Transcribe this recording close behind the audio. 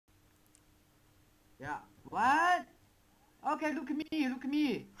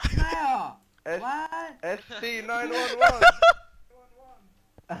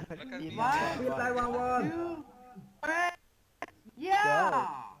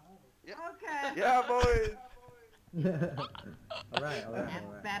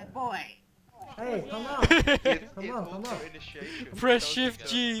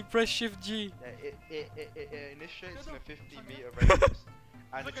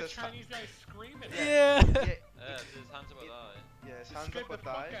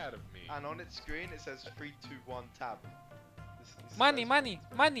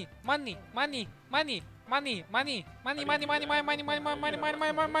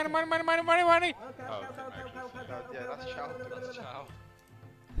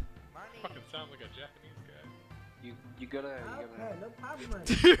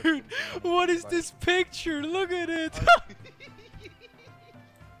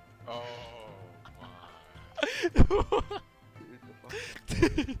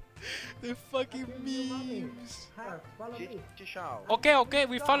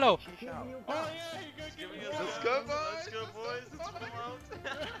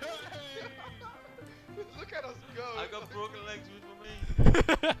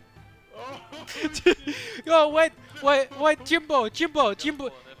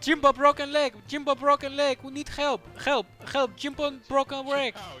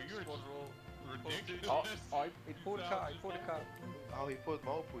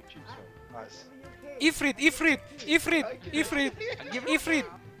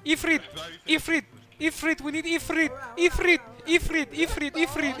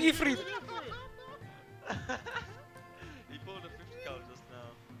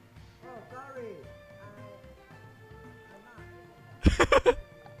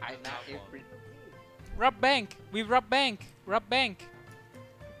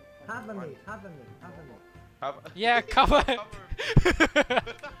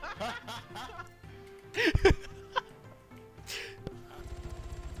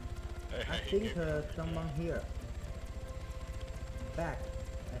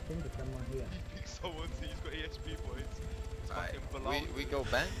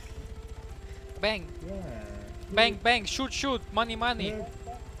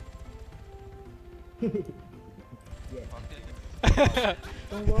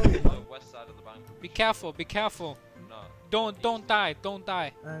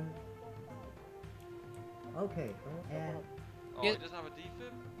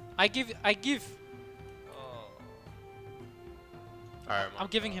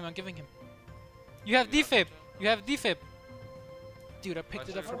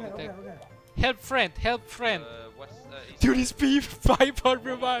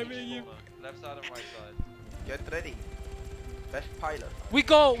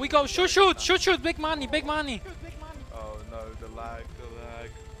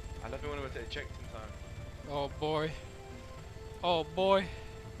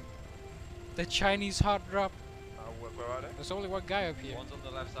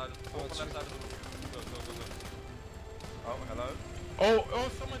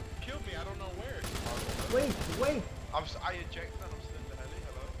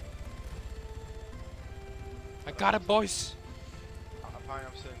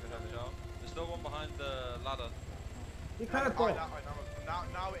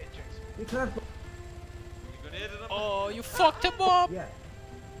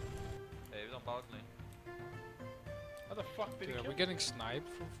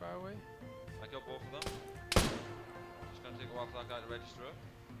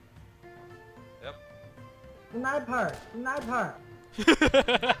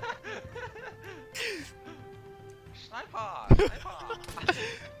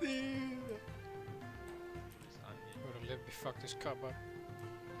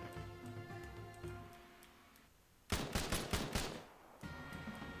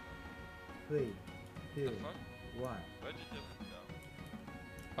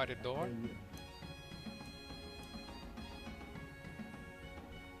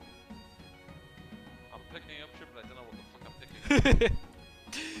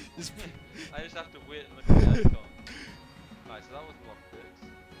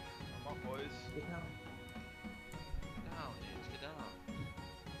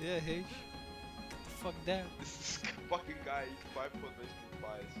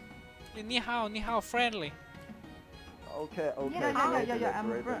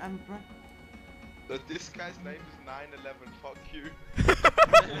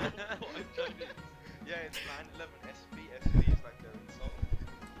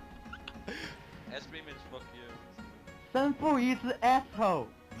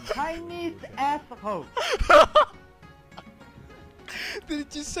Chinese asshole. Did it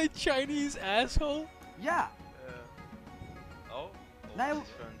just say Chinese asshole? Yeah. Oh? Now, His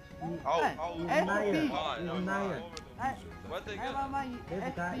friend. SB. Where'd they go? 911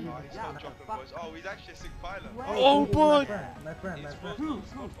 This guy SB. is- Oh, he's Yeah. not dropping boys. Oh, he's actually a sick pilot. Wait. Oh, boy. My friend. He's supposed Who? to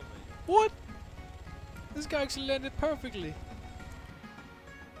score for me. What? This guy actually landed perfectly.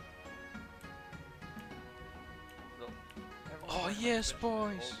 Oh yes,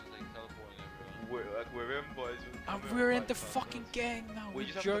 boys. We're in, boys. We're in the fucking gang now. We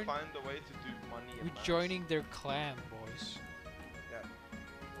just have to find a way to do money and We're maths. joining their clan, boys. Yeah.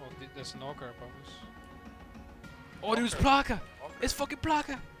 Oh, there's an ogre above us. Oh, there's Plaka! It's fucking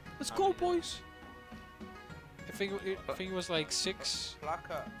Plaka! Let's go, boys! I think it was like 6.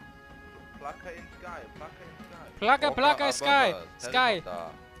 Plaka in sky. Plaka, Plaka, sky! Sky!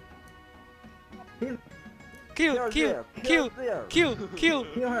 Kill, kill, kill, kill, kill!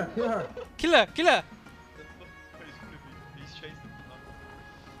 Kill her. Killer, killer! He's chasing them.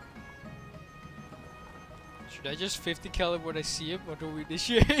 Should I just 50 cal him when I see him, or do we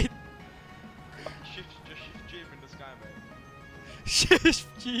initiate? Just shift G in the sky, man. Shift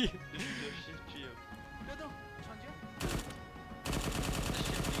G! Just shift G.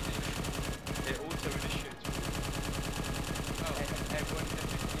 It auto initiates. And when you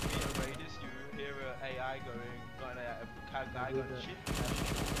meet a radius, you hear an AI going, not an AI, a guy going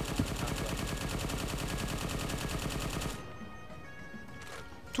shift.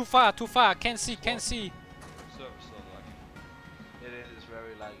 Too far, can't see. So laggy. It is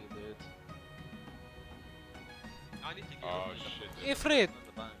very laggy, dude. I need to get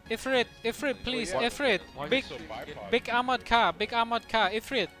Ifrit, please, What? Ifrit. Why is Big, it so bypassed? big armored car,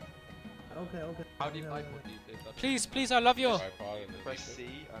 Ifrit. Okay. How do you like what you did? Please, I love you. Press C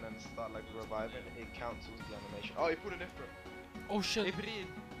and then start like reviving. It cancels the animation. Oh, he put an Ifrit. Oh shit, Ifrit!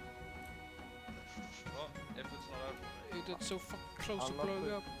 Oh, Ifrit's not over. hey, that's so fucking close to Unlock blowing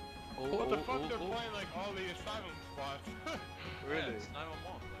it. up. What the fuck? They're playing like all the asylum spots. Yeah, it's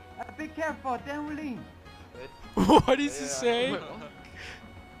 911. Be careful, Denwling. What does he Yeah. say?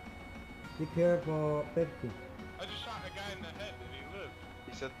 Be careful, 50. I just shot a guy in the head and he lived.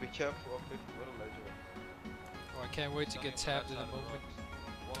 He said, be careful of 50. What a legend. Oh, I can't wait to get tapped in a moment.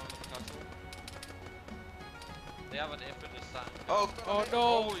 One on the castle. They have an Ifrit this time. Oh, Oh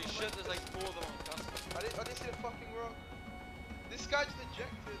no! Holy shit, there's like 4 of them on the castle. I didn't see the fucking rock. This guy just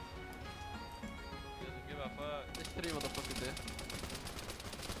ejected. He doesn't give a fuck. There's 3 motherfuckers there.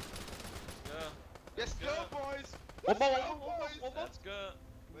 Yeah. Let's go, boys. One more. boys. Let's go.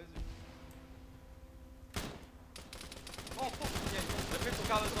 Where's it? Oh fuck, yeah. The 50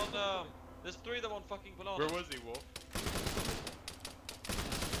 cal is on, there's 3 of them on fucking banana. Where was he, Wolf?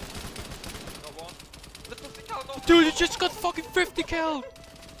 Got one. The 50 cal, no. Dude, you just got fucking 50 cal!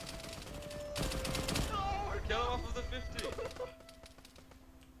 Kill him off of the 50.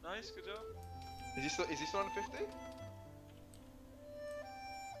 Nice, good job. Is he still on 50?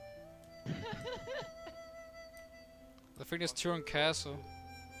 I think there's 2 on castle.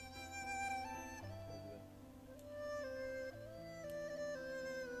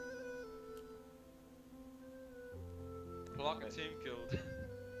 Block a team killed.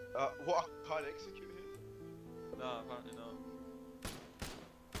 What? Can't execute him? No, apparently not.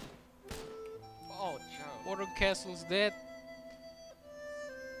 Oh, Joe. One on castle's dead.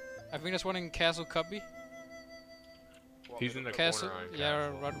 I think there's one in Castle Cubby. He's in the Castle, corner on yeah,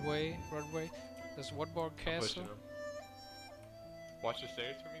 castle. runway. There's one more I'm pushing castle. him. Watch the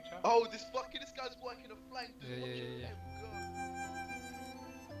stairs for me, Chad. Oh, this guy's blocking the flank. Just Yeah, watch yeah, him yeah. go.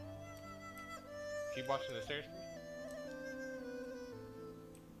 Keep watching the stairs for me.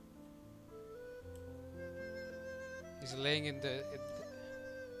 He's laying in the.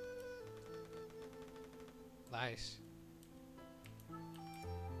 Nice.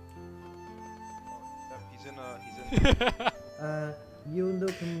 He's in You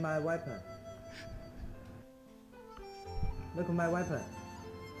look at my weapon. Look at my weapon.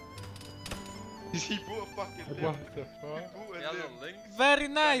 he bought a fucking limb. What the He fuck? bought a He has limb. a link. Very He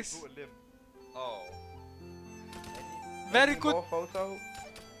nice. bought a limb. Oh. Very Any good. more photo?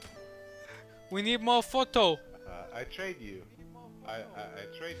 We need more photo. I trade you. I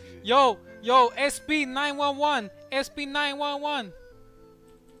trade you. Yo, SB911. SB911.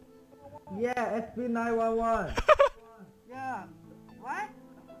 Yeah, SB911. Yeah. What?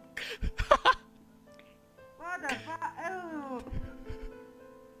 What the fuck? Oh.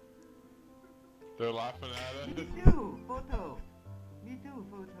 They're laughing at Me us. too. Photo. Me too.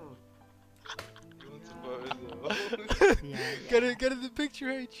 Photo. You want to photo? Get in the picture,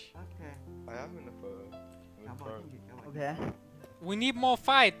 H. Okay. I am in the photo. I'm in the front. Okay. We need more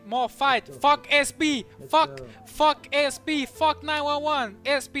fight. More fight. Let's go. Fuck SB. Let's Fuck. go. Fuck SB. Fuck 911.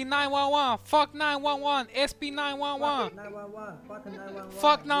 SB 911. Fuck 911. SB 911. 911. Fuck 911.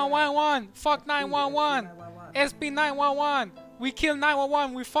 Fuck Yeah. 911. Fuck SB 911. 911. SB 911. We kill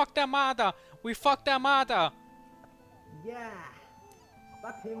 911. We fuck their mother. We fuck their mother. Yeah.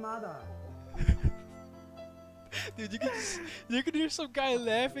 Fuck him mother. Dude, you can hear some guy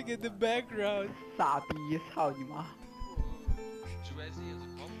laughing in the background. 傻逼，操你妈！ Jurazy is a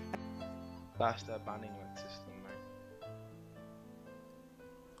cop. That's their banning like system, mate.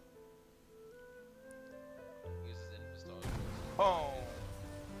 Uses infrastructure. Oh.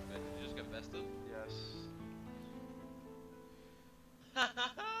 Wait, did you just get vested? Yes.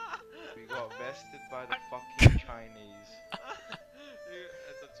 We got vested by the fucking Chinese.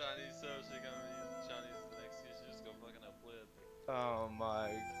 It's a Chinese server, so you're gonna use the Chinese as an excuse. You just got fucking outplayed. Oh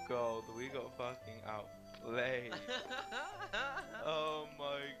my god, we got fucking outplayed.